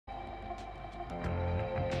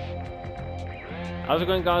How's it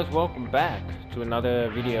going, guys? Welcome back to another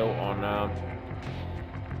video on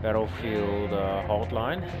Battlefield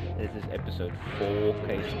Hardline. This is episode 4,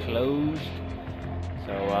 case closed.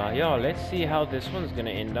 So yeah, let's see how this one's gonna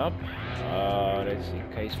end up. Let's see,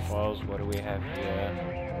 case files, what do we have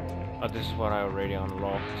here? Oh, this is what I already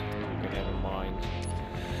unlocked. Okay, never mind.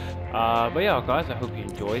 But yeah, guys, I hope you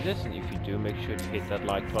enjoy this, and if you do, make sure to hit that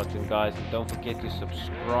like button, guys, and don't forget to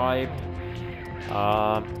subscribe.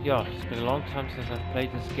 Yeah, it's been a long time since I've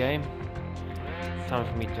played this game. It's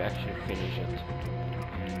time for me to actually finish it.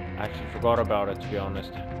 I actually forgot about it, to be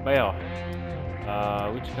honest. But yeah,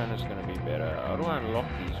 which gun is gonna be better? How do I unlock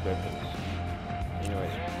these weapons?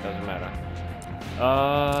 Anyways, doesn't matter.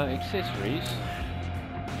 Accessories.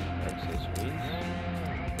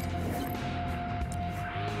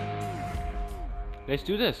 Let's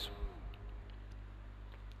do this.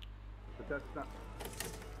 But that's not...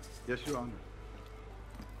 Yes, Your Honor.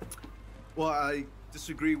 Well, I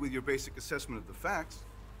disagree with your basic assessment of the facts.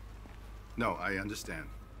 No, I understand.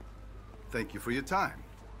 Thank you for your time.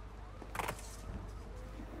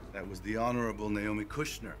 That was the Honorable Naomi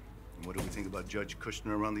Kushner. And what do we think about Judge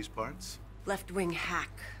Kushner around these parts? Left-wing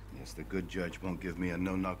hack. Yes, the good judge won't give me a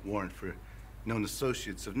no-knock warrant for known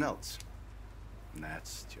associates of Nelt's. And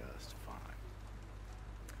that's just fine.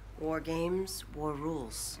 War games, war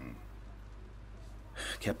rules.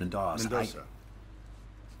 Captain Dawes, Mendoza.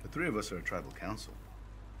 The three of us are a tribal council.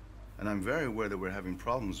 And I'm very aware that we're having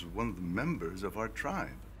problems with one of the members of our tribe.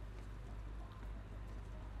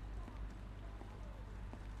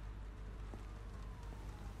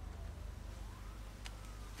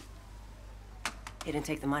 He didn't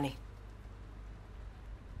take the money.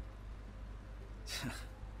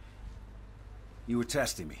 You were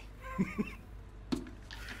testing me.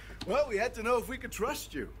 Well, we had to know if we could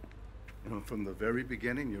trust you. You know, from the very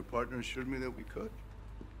beginning, your partner assured me that we could.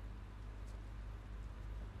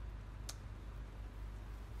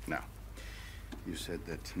 Now, you said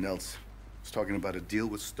that Neltz was talking about a deal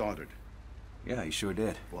with Stoddard. Yeah, he sure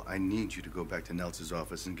did. Well, I need you to go back to Neltz's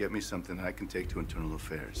office and get me something I can take to Internal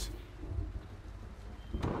Affairs.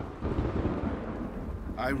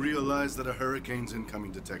 I realize that a hurricane's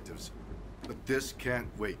incoming, detectives, but this can't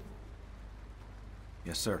wait.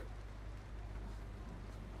 Yes, sir.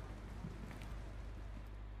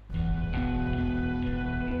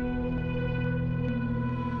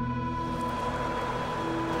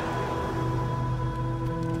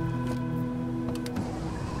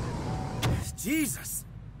 Jesus!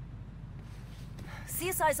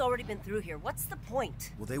 CSI's already been through here. What's the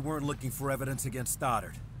point? Well, they weren't looking for evidence against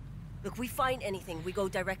Stoddard. Look, we find anything, we go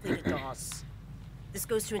directly to Dawes. This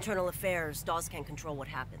goes to Internal Affairs. Dawes can't control what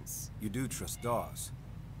happens. You do trust Dawes,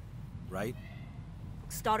 right?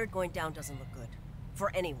 Stoddard going down doesn't look good.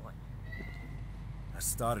 For anyone.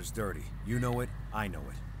 Stoddard's dirty. You know it, I know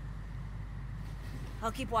it.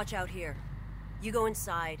 I'll keep watch out here. You go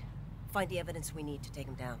inside, find the evidence we need to take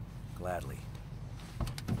him down. Gladly.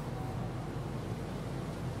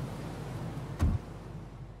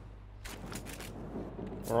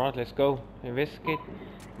 Alright, let's go. Investigate.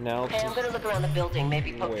 Now. Hey, I'm gonna look around the building,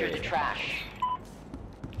 maybe poke through the Where? trash.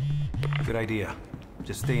 Good idea.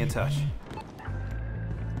 Just stay in touch.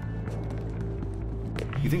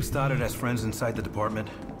 You think Stoddard has friends inside the department?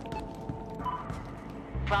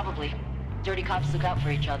 Probably. Dirty cops look out for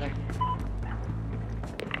each other.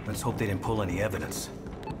 Let's hope they didn't pull any evidence.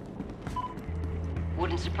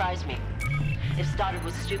 Wouldn't surprise me. If Stoddard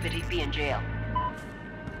was stupid, he'd be in jail.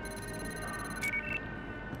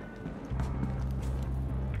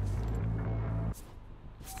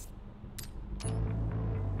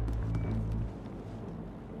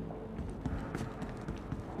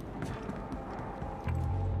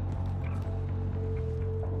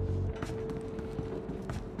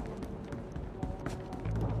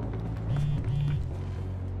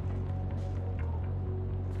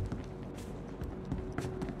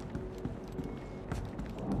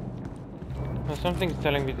 Something's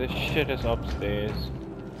telling me the shit is upstairs.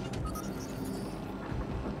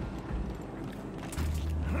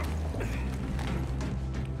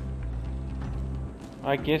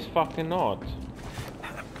 I guess fucking not.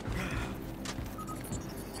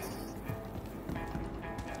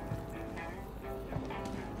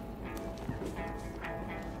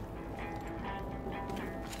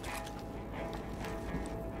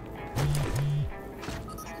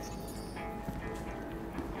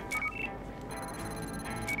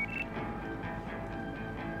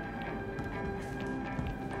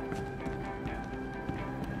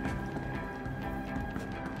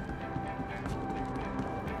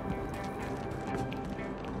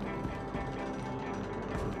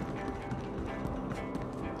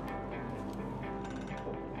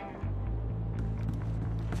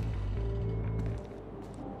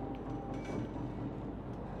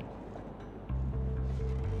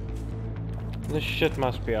 This shit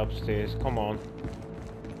must be upstairs, come on.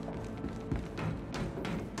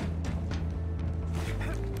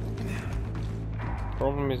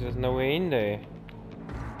 Problem is there's no way in there.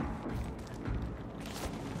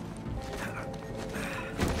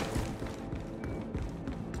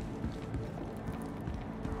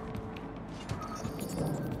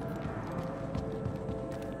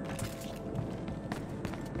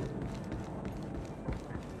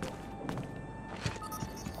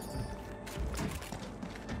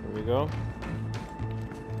 Here we go.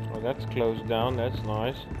 Oh, that's closed down, that's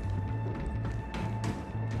nice.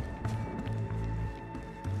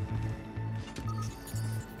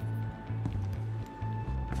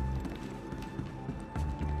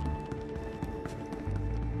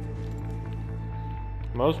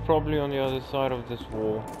 Most probably on the other side of this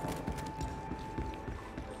wall.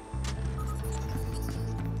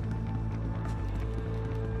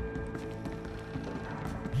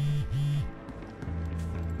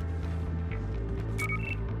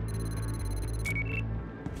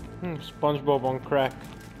 SpongeBob on crack.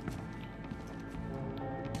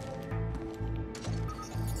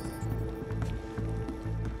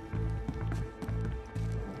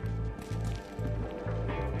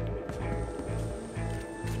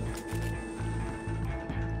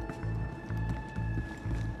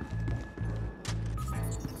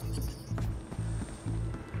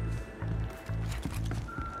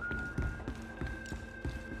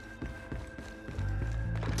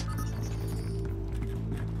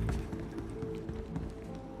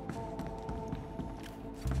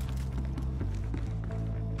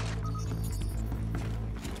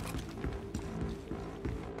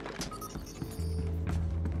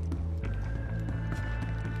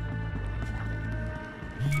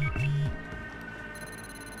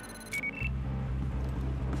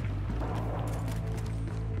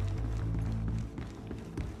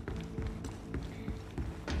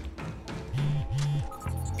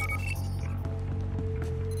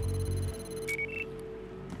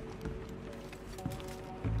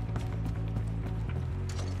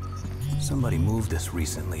 Somebody moved this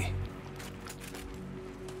recently.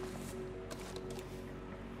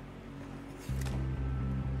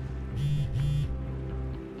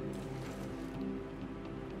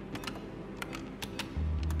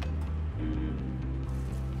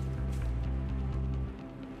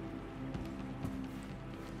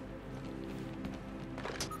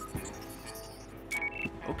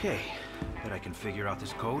 Okay, bet I can figure out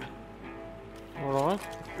this code. Alright.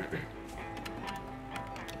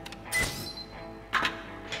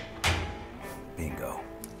 Bingo.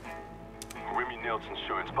 Remy Nelson's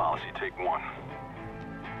insurance policy, take one.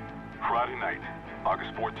 Friday night,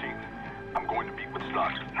 August 14th. I'm going to meet with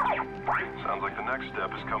Stockton. Sounds like the next step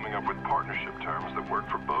is coming up with partnership terms that work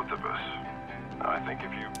for both of us. I think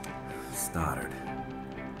if you... Stoddard.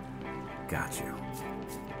 Got you.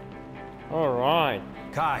 Alright.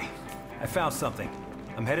 Kai, I found something.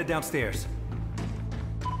 I'm headed downstairs.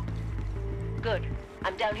 Good.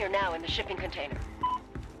 I'm down here now in the shipping container.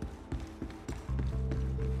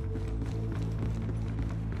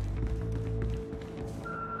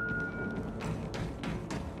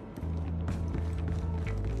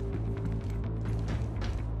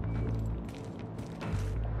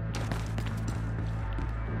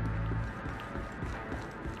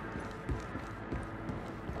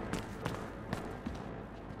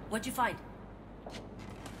 What'd you find?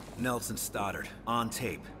 Nelson Stoddard, on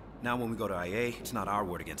tape. Now when we go to IA, it's not our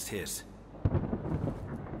word against his.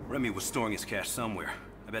 Remy was storing his cash somewhere.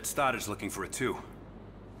 I bet Stoddard's looking for it too.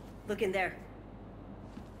 Look in there.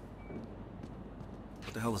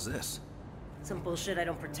 What the hell is this? Some bullshit I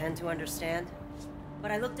don't pretend to understand.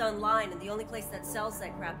 But I looked online, and the only place that sells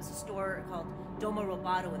that crap is a store called Domo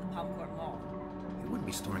Roboto in the Palm Court Mall. He wouldn't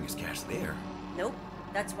be storing his cash there. Nope.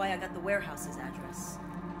 That's why I got the warehouse's address.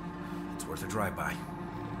 It's worth a drive-by.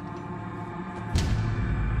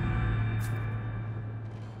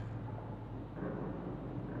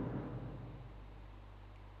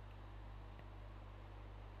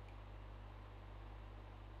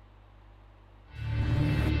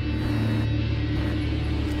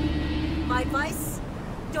 My advice?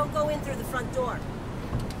 Don't go in through the front door.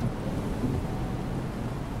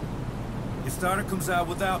 If Stoddard comes out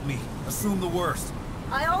without me, assume the worst.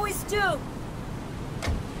 I always do!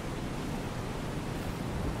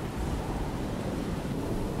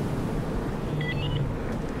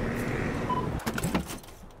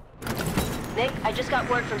 Nick, I just got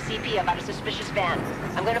word from CP about a suspicious van.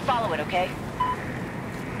 I'm gonna follow it, okay?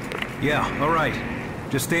 Yeah, all right.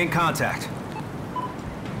 Just stay in contact.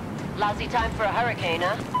 Lousy time for a hurricane,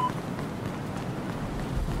 huh?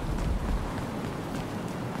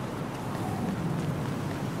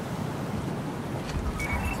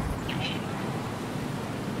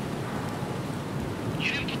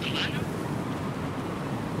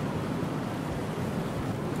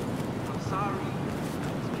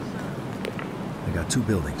 2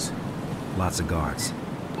 buildings. Lots of guards.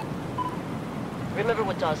 Remember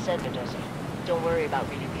what Dawes said, Mendoza. Don't worry about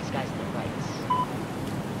reading these guys their rights.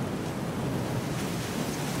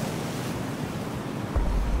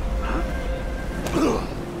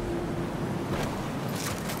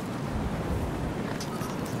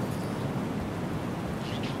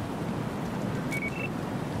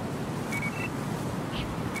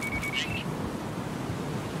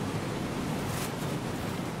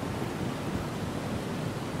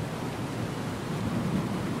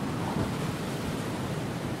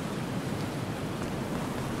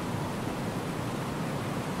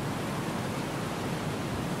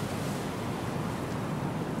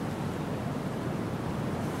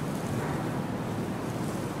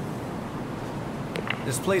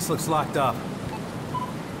 This place looks locked up.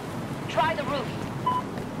 Try the roof.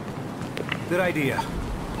 Good idea.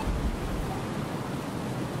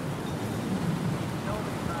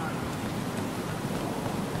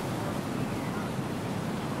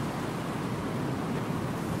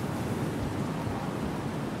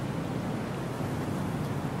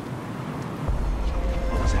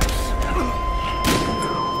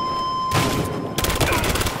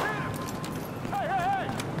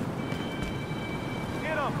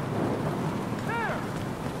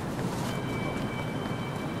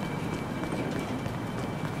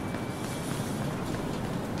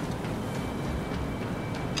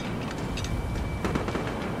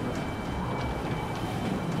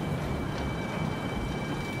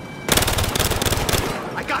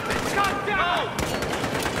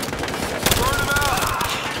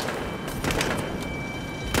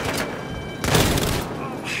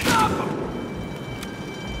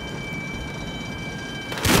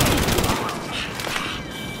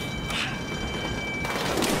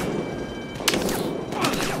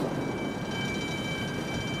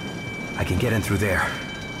 I can get in through there.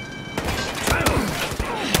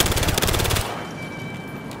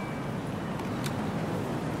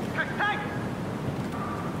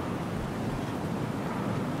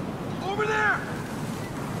 Over there!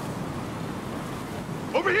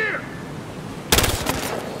 Over here!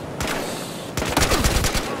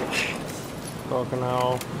 Fucking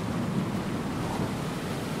hell.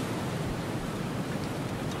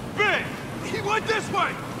 Ben! He went this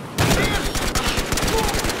way!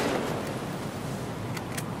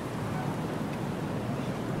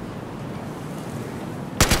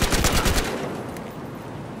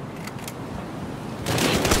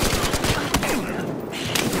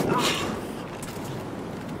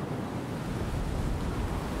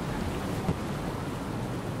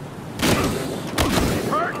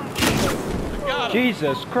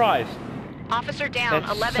 Jesus Christ! Officer down,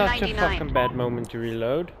 That's 1199. such a fucking bad moment to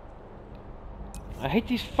reload. I hate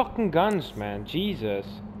these fucking guns, man. Jesus.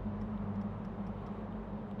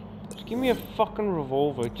 Just give me a fucking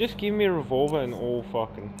revolver. Just give me a revolver and all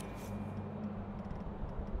fucking.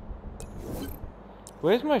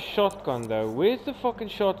 Where's my shotgun though? Where's the fucking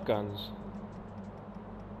shotguns?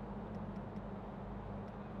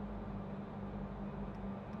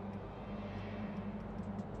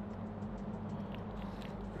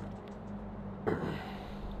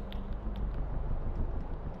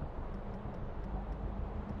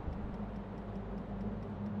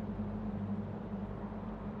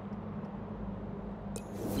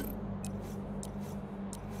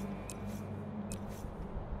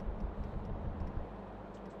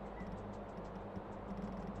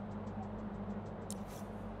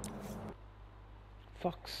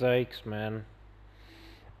 Fuck's sakes, man.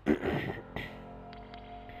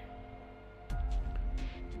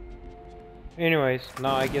 Anyways,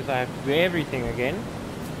 now I guess I have to do everything again.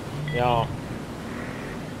 Yeah.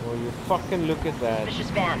 Well, you fucking look at that. Vicious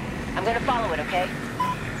van. I'm gonna follow it, okay?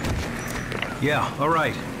 Yeah,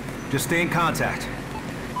 alright. Just stay in contact.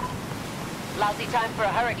 Lousy time for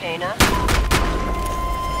a hurricane, huh?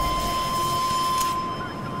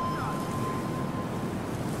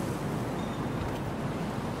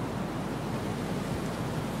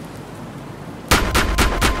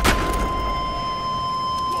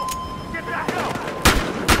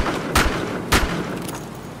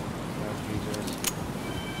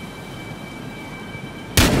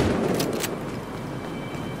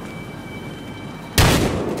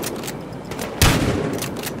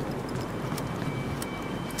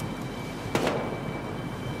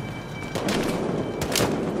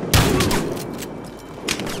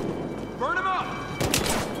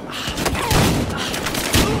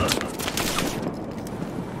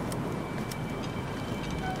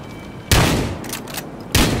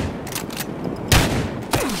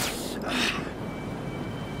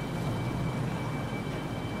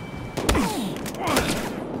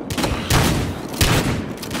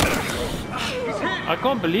 I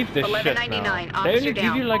can't believe this shit now. 1199, They only officer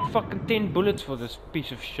give you down. like fucking 10 bullets for this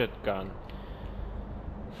piece of shit gun.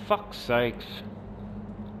 Fuck's sakes.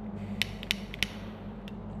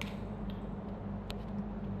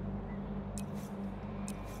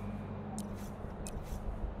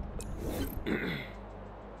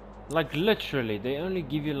 Like literally, they only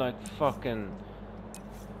give you like fucking...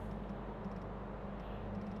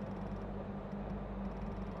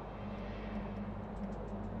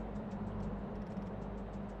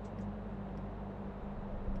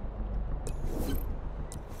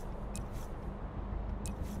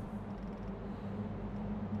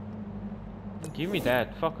 Give me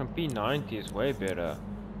that. Fucking P90 is way better.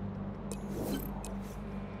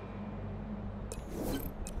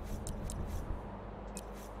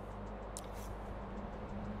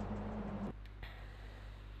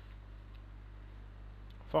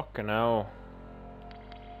 Fucking hell.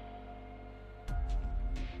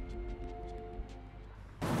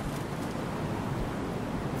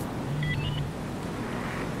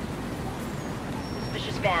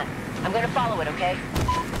 Suspicious van. I'm gonna follow it, okay?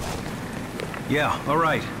 Yeah, all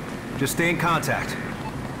right. Just stay in contact.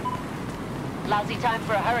 Lousy time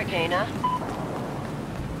for a hurricane, huh?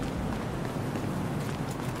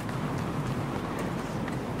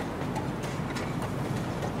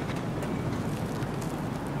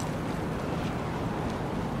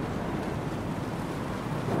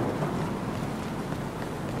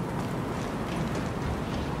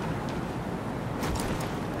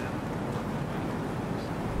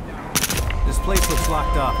 This place looks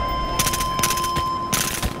locked up.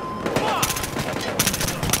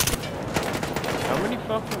 How many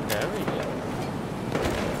fucking damage?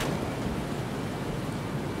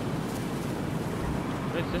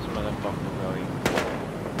 Where's this motherfucker going?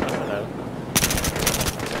 Hello.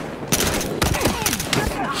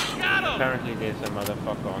 Apparently there's a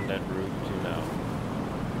motherfucker on that roof too now.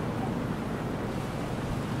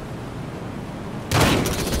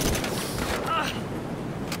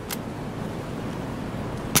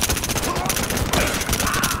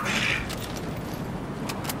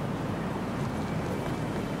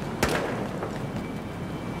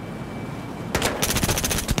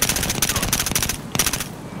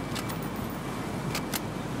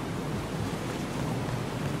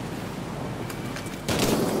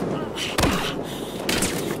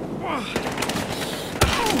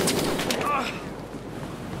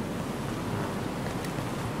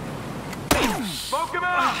 Smoke him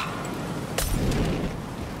out!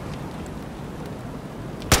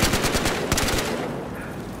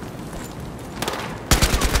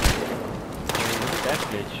 That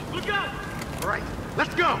bitch. Look out! All right,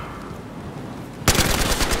 let's go!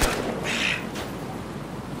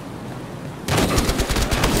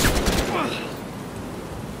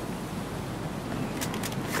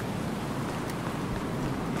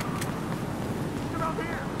 Get up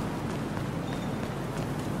here!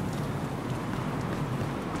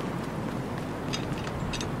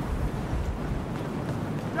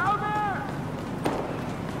 Down there!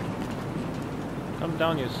 Come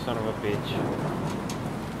down, you son of a bitch.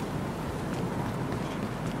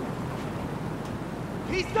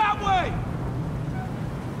 He's that way!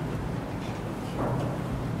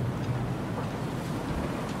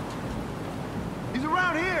 He's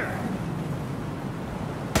around here!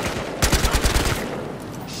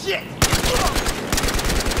 Shit!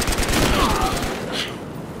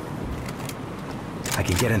 I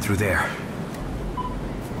can get in through there.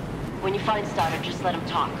 When you find Stoddard, just let him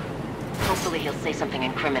talk. Hopefully he'll say something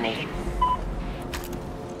incriminating.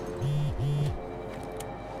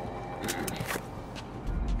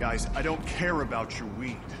 Guys, I don't care about your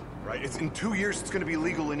weed, right? In 2 years, it's gonna be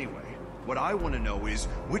legal anyway. What I want to know is,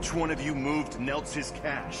 which one of you moved Neltz's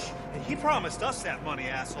cash? He promised us that money,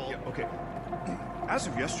 asshole. Yeah, okay. As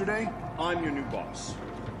of yesterday, I'm your new boss.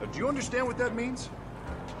 Do you understand what that means?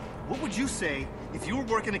 What would you say if you were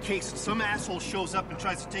working a case and some asshole shows up and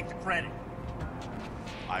tries to take the credit?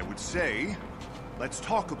 I would say, let's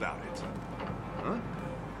talk about it. Huh?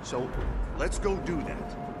 So, let's go do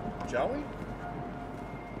that. Shall we?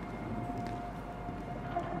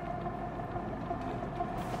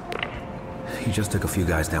 He just took a few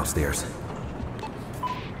guys downstairs.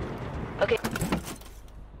 Okay.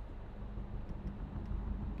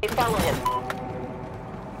 Hey, follow him.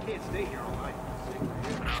 Can't stay here all night.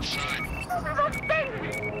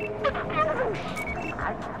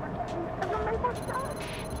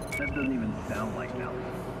 That doesn't even sound like Nelly.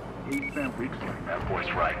 He spent weeks like that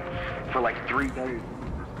boy's right. For like 3 days.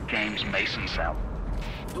 James Mason sound.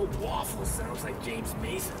 The waffle sounds like James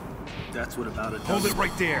Mason. That's what about it. Hold it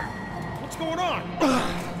right there. What's going on?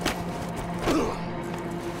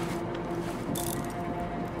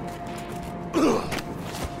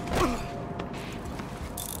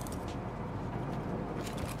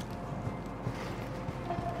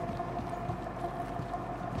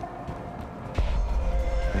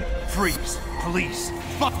 Freeze! Police!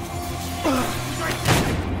 Fuck!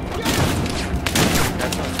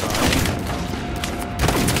 That's not fine.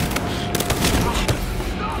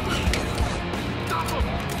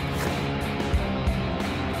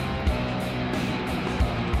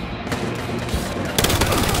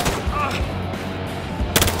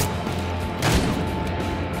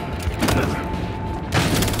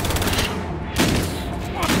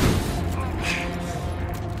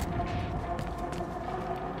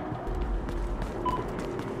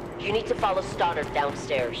 You need to follow Stoddard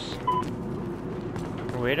downstairs.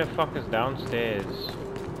 Where the fuck is downstairs?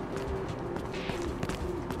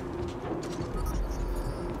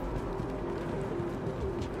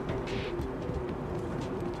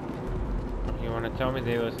 You wanna tell me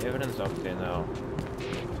there was evidence up there now?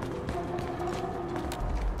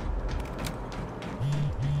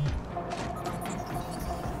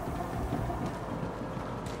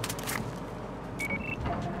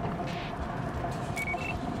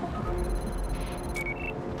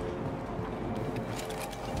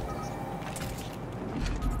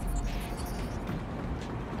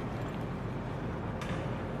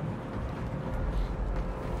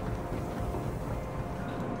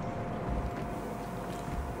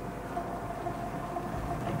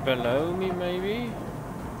 Below me, maybe?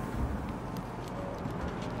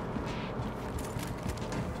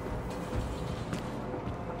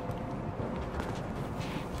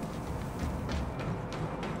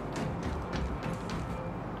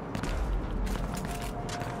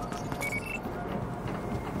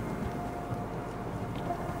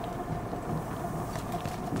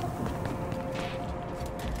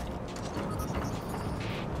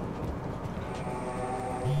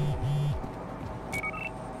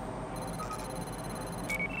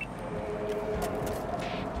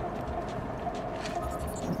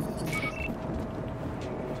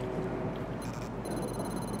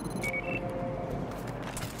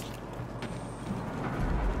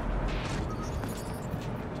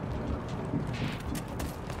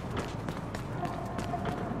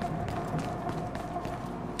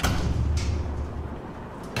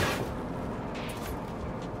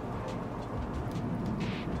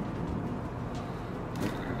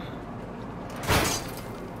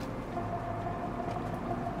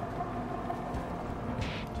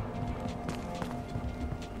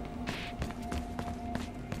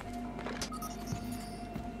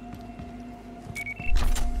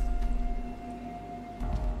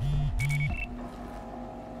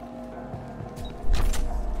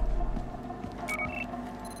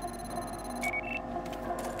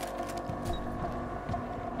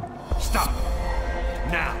 Stop!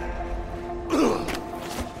 Now!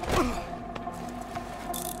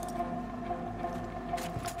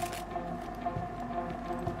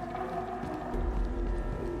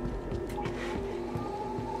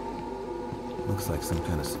 Looks like some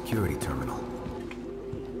kind of security terminal.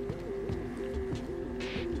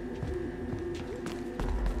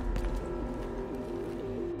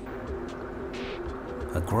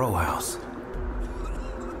 A grow house.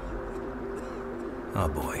 Oh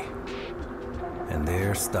boy. And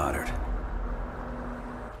there's Stoddard.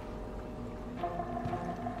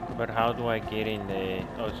 But how do I get in there?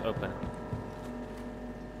 Oh, it's open.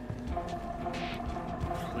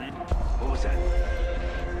 What was that?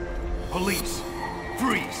 Police!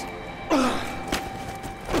 Freeze!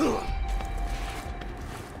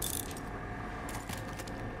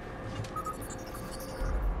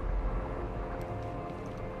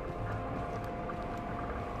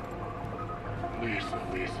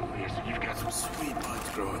 Lisa, you've got some sweet buds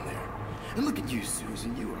growing there. And look at you,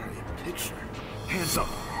 Susan, you are a picture. Hands up!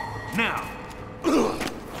 Now!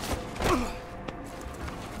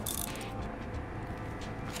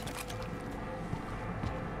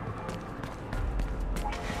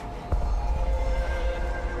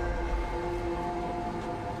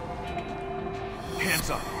 Hands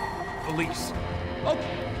up! Police! Oh!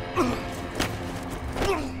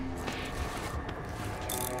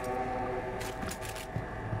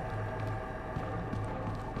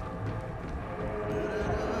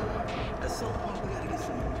 At some point, we gotta get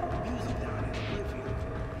some music down in Battlefield.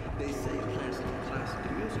 They say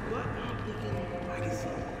classical music, but I'm thinking I can see.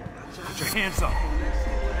 Put your hands up!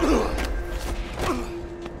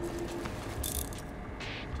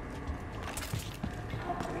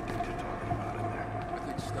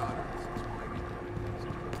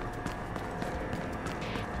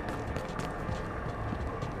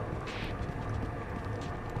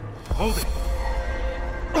 Hold it!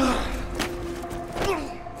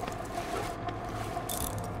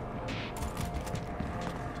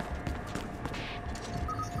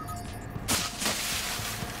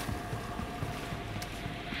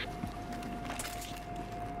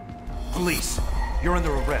 Police. You're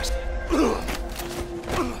under arrest.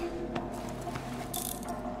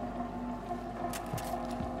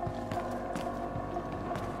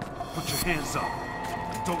 Put your hands up.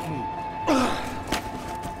 Don't move.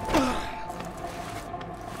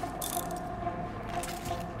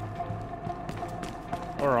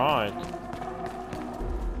 All right.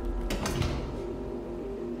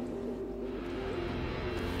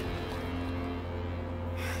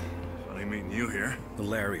 Funny meeting you here.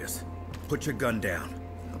 Hilarious. Put your gun down.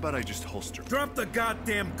 How about I just holster? Drop the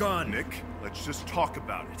goddamn gun! Nick, let's just talk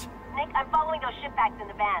about it. Nick, I'm following those shitbags in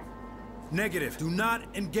the van. Negative. Do not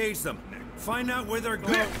engage them. Find out where they're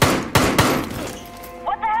going.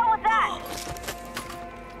 What the hell was that?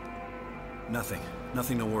 Nothing.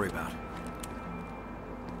 Nothing to worry about.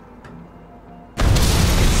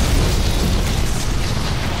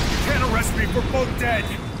 You can't arrest me. We're both dead.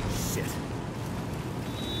 Shit.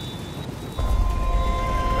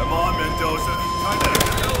 Come on, Mendoza. Time to get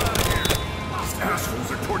the hell out of here. These assholes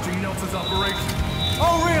are torching Nelson's operation.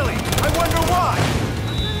 Oh, really? I wonder why.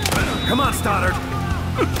 Come on, Stoddard.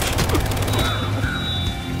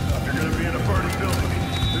 If you're gonna be in a burning building,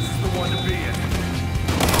 this is the one to be in.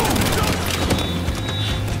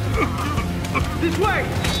 This way!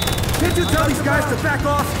 Can't you tell these guys to back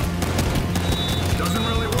off? Doesn't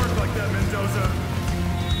really work like that, Mendoza.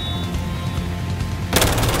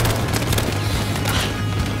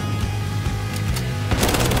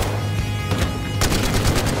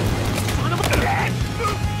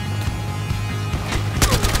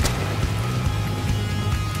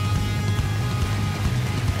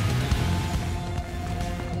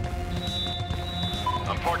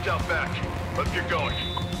 I'm parked out back. Let's get going.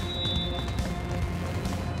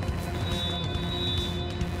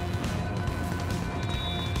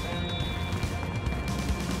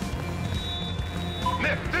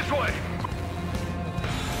 Nick, this way!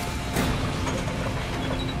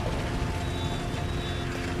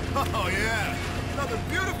 Oh, yeah. Another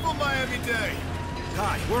beautiful Miami day.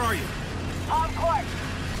 Kai, where are you? On court.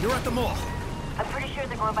 You're at the mall. I'm pretty sure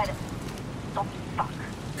they're going by the... Oh, fuck.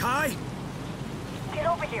 Kai? Get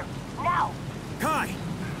over here. Now! Kai!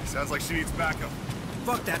 Sounds like she needs backup.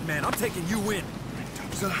 Fuck that man, I'm taking you in.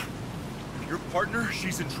 Mendoza, your partner,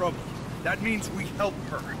 she's in trouble. That means we help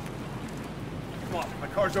her. Come on, my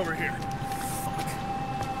car's over here.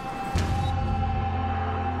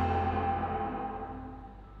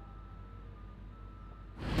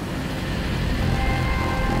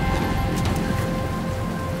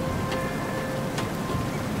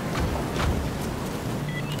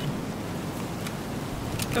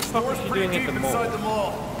 What the fuck is she doing at the inside mall? the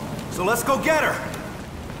mall. So let's go get her!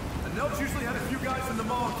 And Nels usually had a few guys in the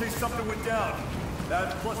mall in case something went down.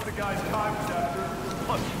 That plus the guys Kai was after.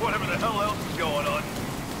 Plus whatever the hell else is going on.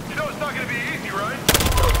 You know it's not gonna be easy, right?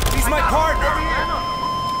 He's my partner!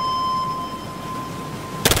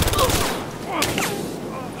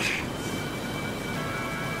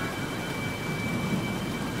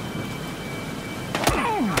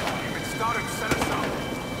 Even started to set us up.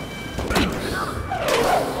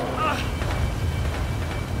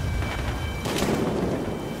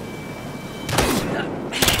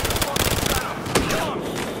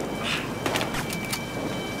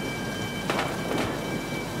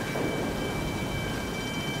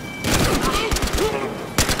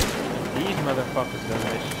 These motherfuckers done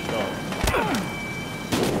this shot.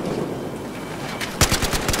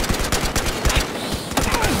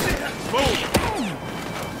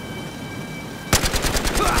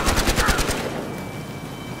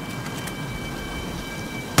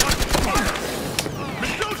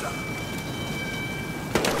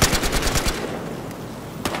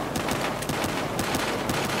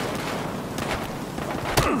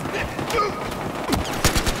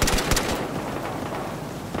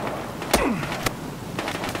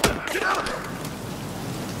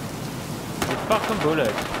 Fucking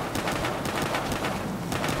bullet.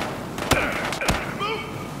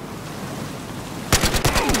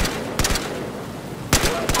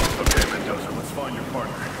 Okay, Mendoza, let's find your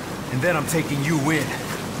partner. And then I'm taking you in.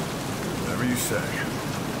 Whatever you say.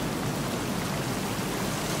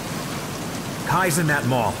 Kai's in that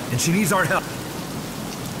mall, and she needs our help.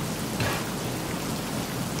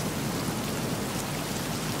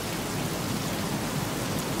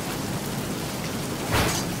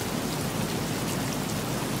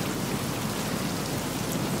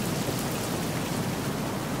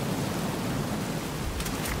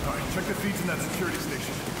 All right, check the feeds in that security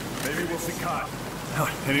station. Maybe we'll see Kai.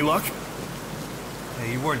 Any luck?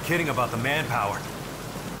 Hey, you weren't kidding about the manpower.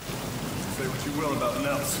 Say what you will about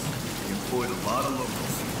Nels. He employed a lot of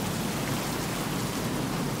locals.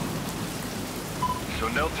 So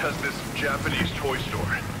Nelt has this Japanese toy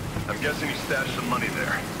store. I'm guessing he stashed some money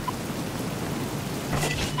there.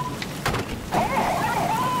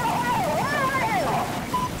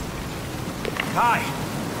 Kai!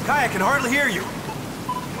 Kai, I can hardly hear you!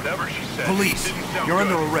 Whatever she said, Police, didn't sound you're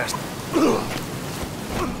good. under arrest.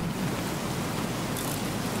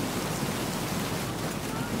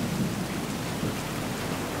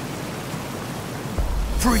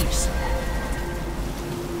 Freeze!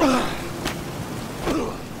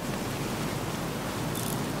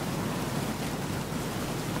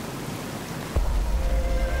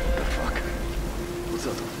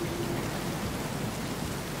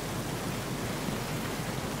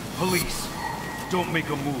 Police, don't make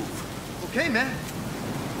a move. Okay, man.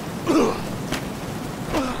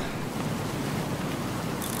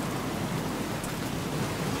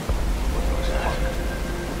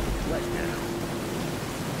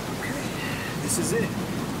 This is it.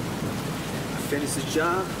 I finish this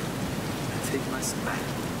job, I take my sabbatical.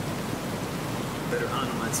 Better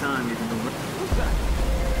honor my time even though... What's that?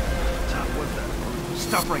 Top, what's that?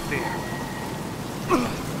 Stop right there.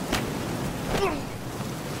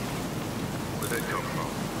 Where'd that come from?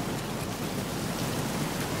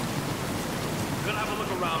 Gonna have a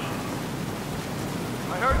look around.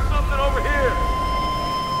 I heard something over here.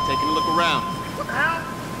 Taking a look around. What the hell?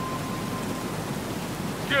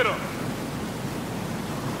 Get him.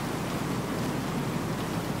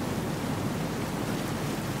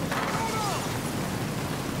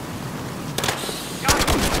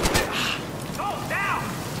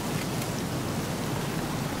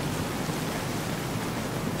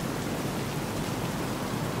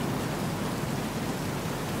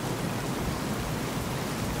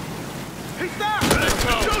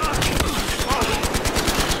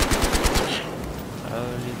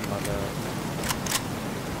 Holy mother.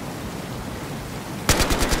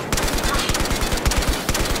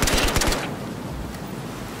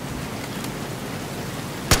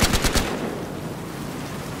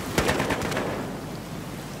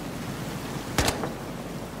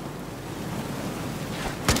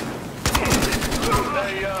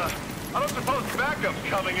 Hey, I don't suppose backup's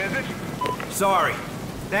coming, is it? Sorry.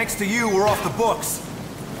 Thanks to you, we're off the books.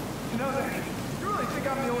 You know, you really think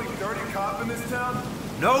I'm the only dirty cop in this town?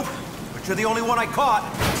 Nope, but you're the only one I caught.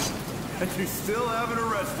 And you still haven't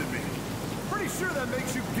arrested me. Pretty sure that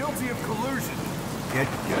makes you guilty of collusion. Get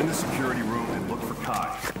in the security room and look for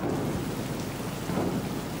Kai.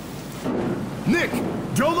 Nick!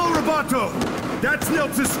 Jolo Roboto! That's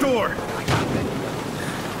Nelt's store!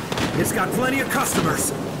 It's got plenty of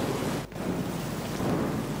customers.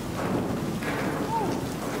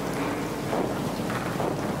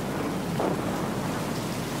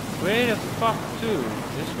 Where the fuck to?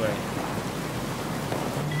 This way.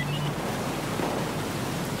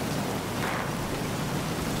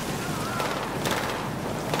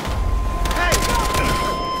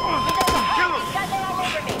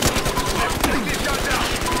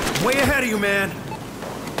 Way ahead of you, man.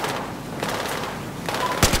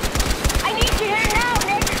 I need you here now,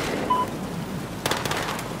 Nick!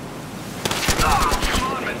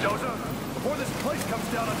 Come on, Mendoza! Before this place comes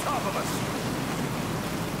down on top of us!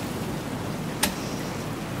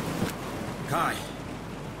 Kai.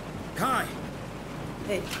 Kai!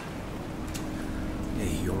 Hey,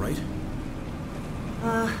 Hey, you alright?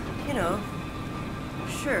 you know,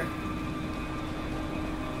 sure.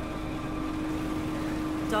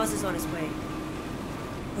 Dawes is on his way.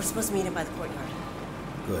 We're supposed to meet him by the courtyard.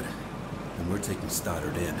 Good. And we're taking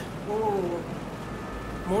Stoddard in. Whoa, whoa, whoa,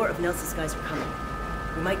 whoa. More of Nelson's guys are coming.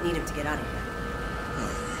 We might need him to get out of here. Oh,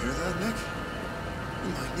 you hear that, Nick?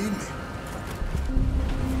 You might need me.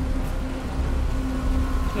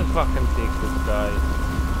 Who fucking takes this guy?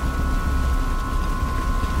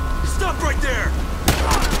 Stop right there!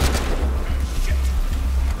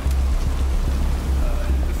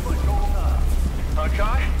 Just like old times.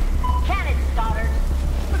 Kai? Cannon, Stoddard.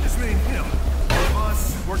 I just mean, you know, all of us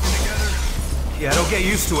working together. Yeah, don't get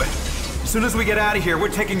used to it. As soon as we get out of here, we're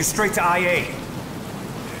taking you straight to IA.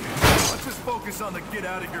 Let's just focus on the get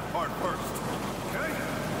out of here part first. Okay?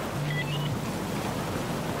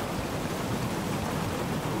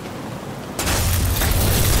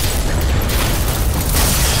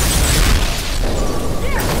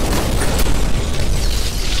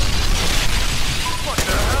 What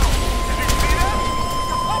the hell? Did you see that?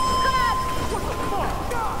 What the fuck?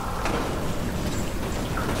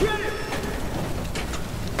 Get it!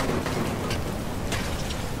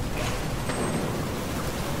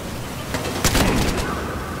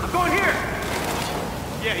 I'm going here!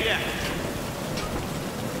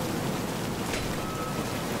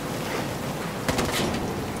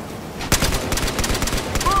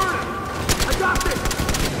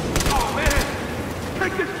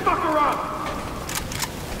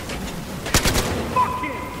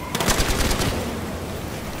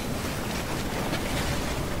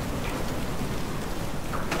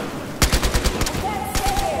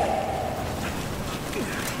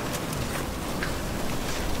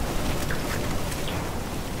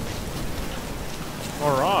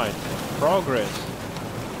 progress.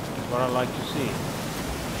 That's what I like to see.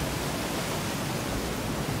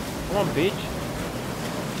 Come on, bitch.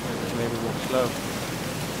 Maybe walk slow.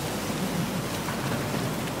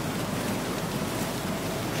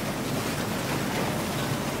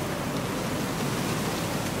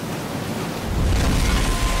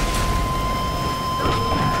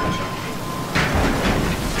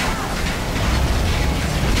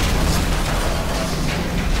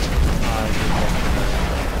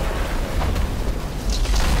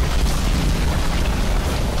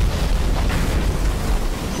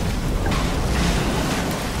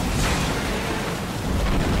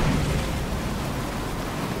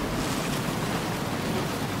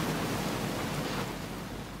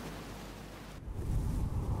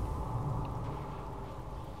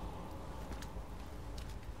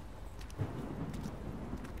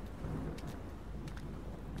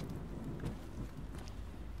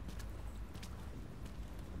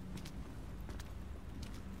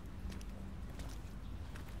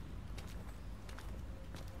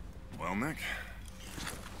 Well, Nick?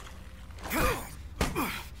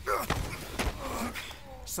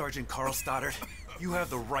 Sergeant Carl Stoddard, you have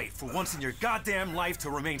the right for once in your goddamn life to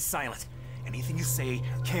remain silent. Anything you say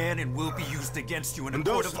can and will be used against you in a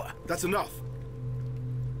court of law. That's enough.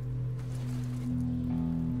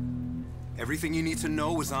 Everything you need to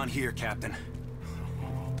know is on here, Captain.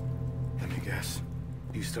 Let me guess.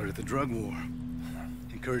 You started the drug war.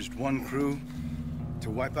 Encouraged one crew to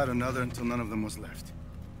wipe out another until none of them was left.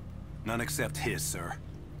 None except his, sir.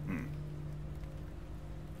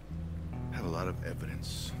 I have a lot of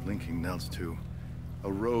evidence linking Nels to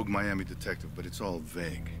a rogue Miami detective, but it's all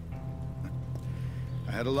vague.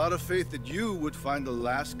 I had a lot of faith that you would find the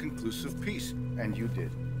last conclusive piece, and you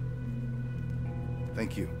did.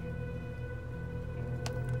 Thank you.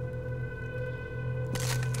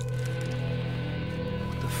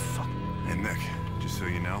 What the fuck? And Nick, just so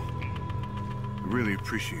you know, I really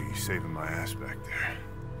appreciate you saving my ass back there.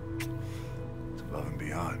 It's above and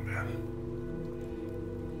beyond, man.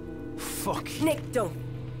 Fuck. Nick, don't.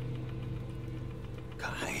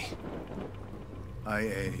 Guy.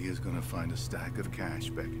 IA is gonna find a stack of cash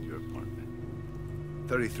back in your apartment.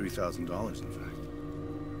 $33,000, in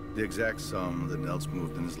fact. The exact sum that Nels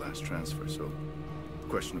moved in his last transfer, so the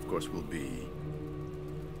question, of course, will be,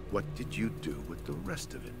 what did you do with the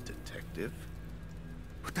rest of it, detective?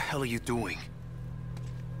 What the hell are you doing?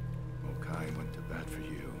 Okai went to bat for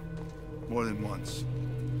you. More than once.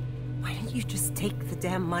 Why didn't you just take the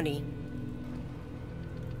damn money?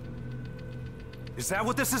 Is that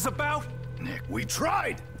what this is about? Nick, we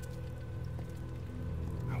tried!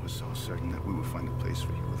 I was so certain that we would find a place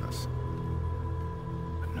for you with us.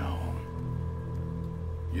 But no.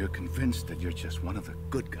 You're convinced that you're just one of the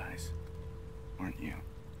good guys, aren't you?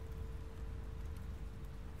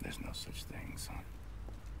 There's no such thing, son.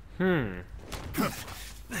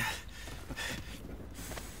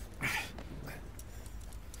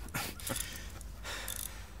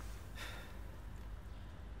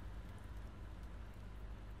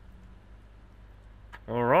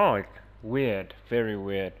 Alright, weird, very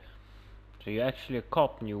weird. So you're actually a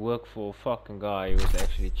cop and you work for a fucking guy who was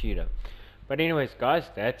actually a cheater. But anyways guys,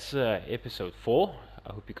 that's episode 4.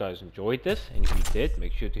 I hope you guys enjoyed this, and if you did,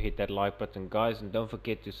 make sure to hit that like button guys, and don't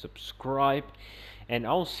forget to subscribe, and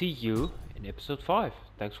I'll see you in episode 5.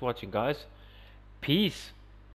 Thanks for watching guys. Peace.